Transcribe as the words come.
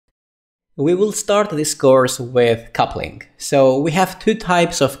We will start this course with coupling. So we have two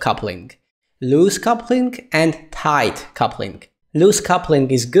types of coupling: loose coupling and tight coupling. Loose coupling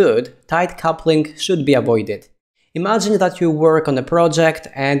is good, tight coupling should be avoided. Imagine that you work on a project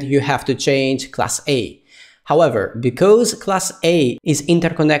and you have to change class A. However, because class A is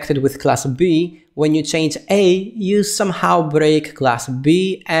interconnected with class B, when you change A, you somehow break class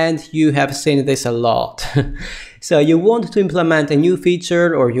B, and you have seen this a lot. So you want to implement a new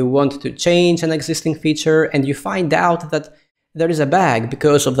feature or you want to change an existing feature and you find out that there is a bug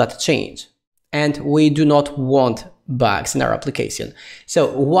because of that change. And we do not want bugs in our application.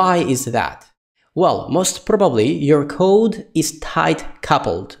 So why is that? Well, most probably your code is tight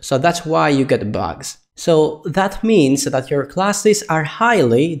coupled, so that's why you get bugs. So that means that your classes are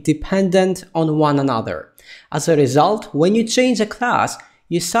highly dependent on one another. As a result, when you change a class,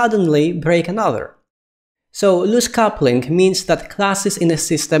 you suddenly break another. So loose coupling means that classes in a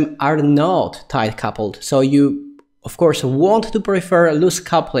system are not tight coupled. So you, of course, want to prefer loose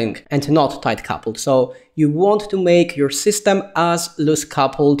coupling and not tight coupled. So you want to make your system as loose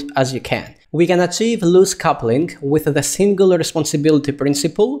coupled as you can. We can achieve loose coupling with the single responsibility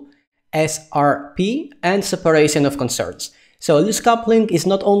principle, SRP, and separation of concerns. So loose coupling is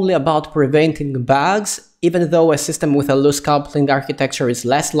not only about preventing bugs. Even though a system with a loose coupling architecture is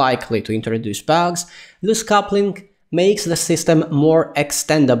less likely to introduce bugs, loose coupling makes the system more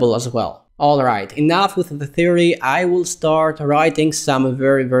extendable as well. Alright, enough with the theory. I will start writing some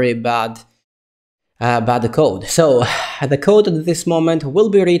very bad code. So the code at this moment will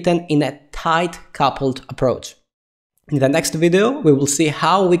be written in a tight coupled approach. In the next video, we will see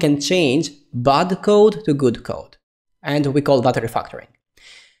how we can change bad code to good code. And we call that refactoring.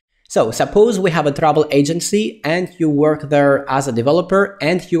 So suppose we have a travel agency and you work there as a developer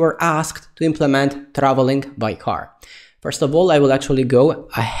and you are asked to implement traveling by car. First of all, I will actually go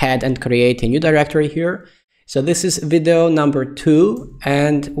ahead and create a new directory here. So this is video number 2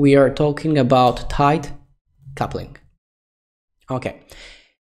 and we are talking about tight coupling. Okay,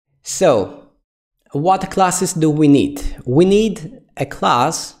 so what classes do we need? We need a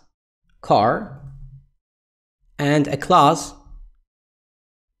class car and a class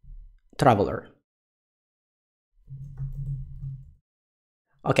traveler.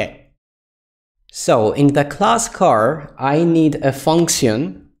 Okay, so in the class car, I need a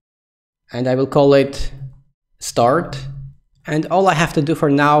function and I will call it start. And all I have to do for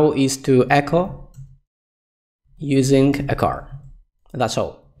now is to echo using a car. That's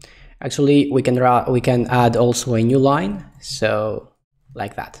all. Actually, we can add also a new line. So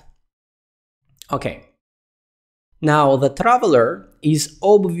like that. Okay. Now, the traveler is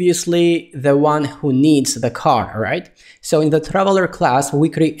obviously the one who needs the car, right? So in the traveler class, we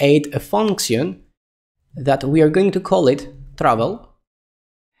create a function that we are going to call it travel.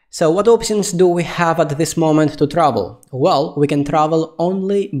 So what options do we have at this moment to travel? Well, we can travel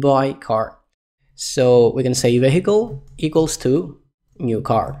only by car. So we can say vehicle equals to new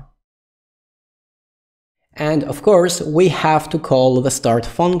car. And of course, we have to call the start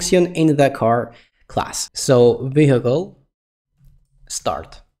function in the car class. So vehicle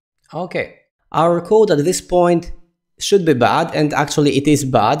start. Okay, our code at this point should be bad, and actually it is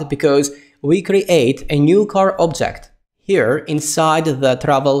bad because we create a new car object here inside the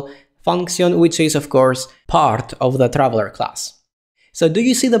travel function, which is of course part of the traveler class. So do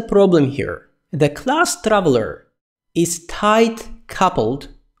you see the problem here? The class traveler is tight coupled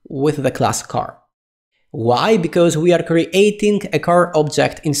with the class car. Why? Because we are creating a car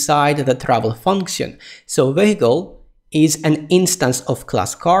object inside the travel function. So vehicle is an instance of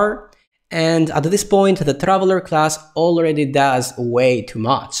class car, and at this point the traveler class already does way too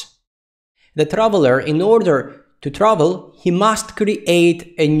much. The traveler, in order to travel, he must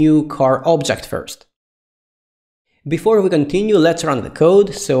create a new car object first. Before we continue, let's run the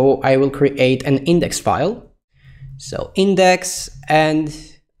code. So I will create an index file. So index, and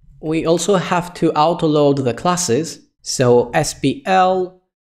we also have to autoload the classes. So SPL,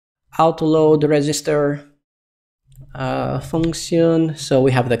 autoload register function. So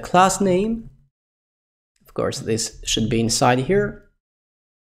we have the class name. Of course, this should be inside here.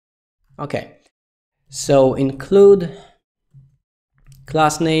 Okay. So include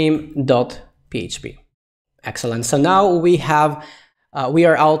class name dot php. Excellent. So now we are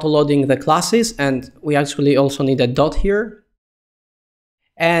autoloading the classes, and we actually also need a dot here.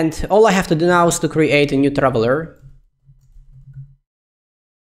 And all I have to do now is to create a new traveler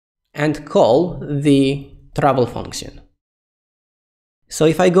and call the travel function. So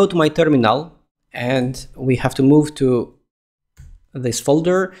if I go to my terminal, and we have to move to this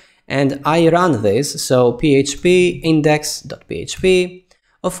folder, and I run this, so php index.php,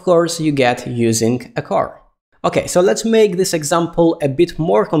 of course you get using a car. Okay, so let's make this example a bit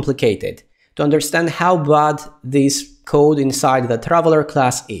more complicated to understand how bad this code inside the traveler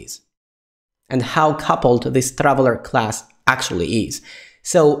class is and how coupled this traveler class actually is.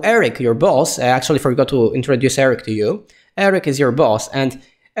 So Eric, your boss, I actually forgot to introduce Eric to you. Eric is your boss, and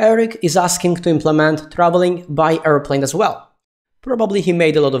Eric is asking to implement traveling by airplane as well. Probably he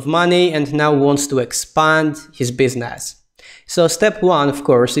made a lot of money and now wants to expand his business. So step one, of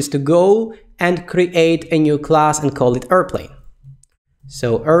course, is to go and create a new class and call it airplane.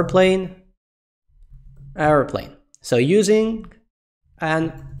 So airplane. So using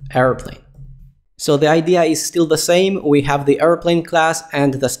an airplane. So the idea is still the same. We have the airplane class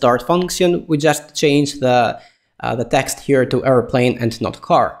and the start function. We just change the text here to airplane and not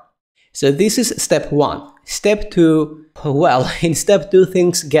car. So this is step one. Step two, well, in step two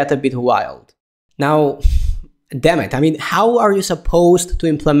things get a bit wild. Now, damn it, I mean, how are you supposed to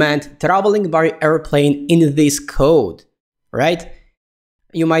implement traveling by airplane in this code, right?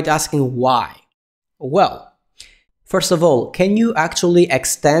 You might be asking why. Well, first of all, can you actually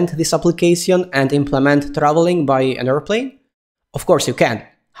extend this application and implement traveling by an airplane? Of course you can.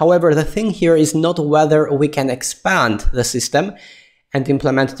 However, the thing here is not whether we can expand the system and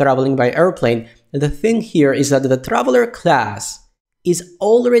implement traveling by airplane. The thing here is that the traveler class is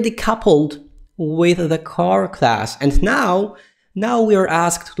already coupled with the car class, and now we are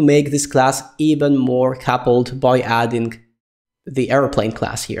asked to make this class even more coupled by adding the airplane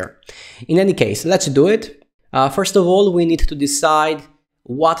class here. In any case, let's do it. First of all, we need to decide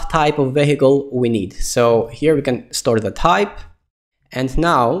what type of vehicle we need. So here we can store the type, and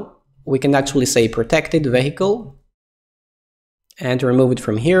now we can actually say protected vehicle and remove it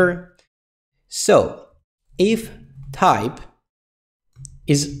from here. So if type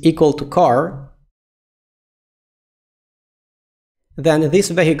is equal to car, then this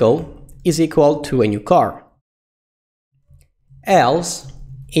vehicle is equal to a new car. Else,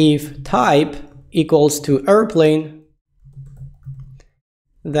 if type equals to airplane,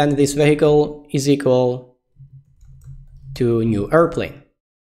 then this vehicle is equal to new airplane.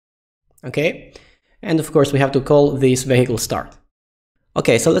 Okay? And of course we have to call this vehicle start.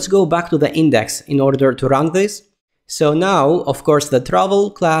 Okay, so let's go back to the index in order to run this. So now, of course, the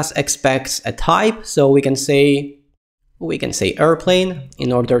travel class expects a type, so we can say airplane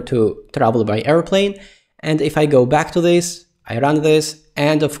in order to travel by airplane. And if I go back to this, I run this,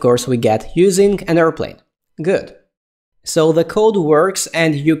 and of course we get using an airplane. Good. So the code works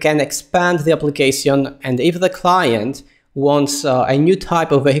and you can expand the application, and if the client wants a new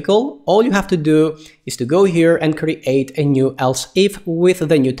type of vehicle, all you have to do is to go here and create a new else if with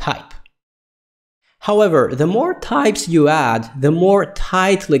the new type. However, the more types you add, the more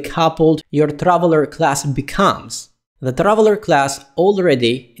tightly coupled your traveler class becomes. The traveler class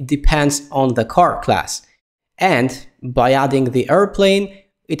already depends on the car class, and by adding the airplane,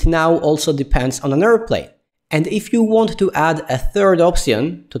 it now also depends on an airplane. And if you want to add a third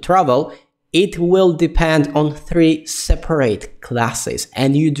option to travel, it will depend on 3 separate classes,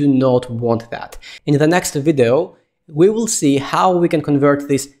 and you do not want that. In the next video, we will see how we can convert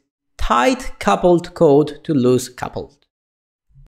this tight coupled code to loose coupled.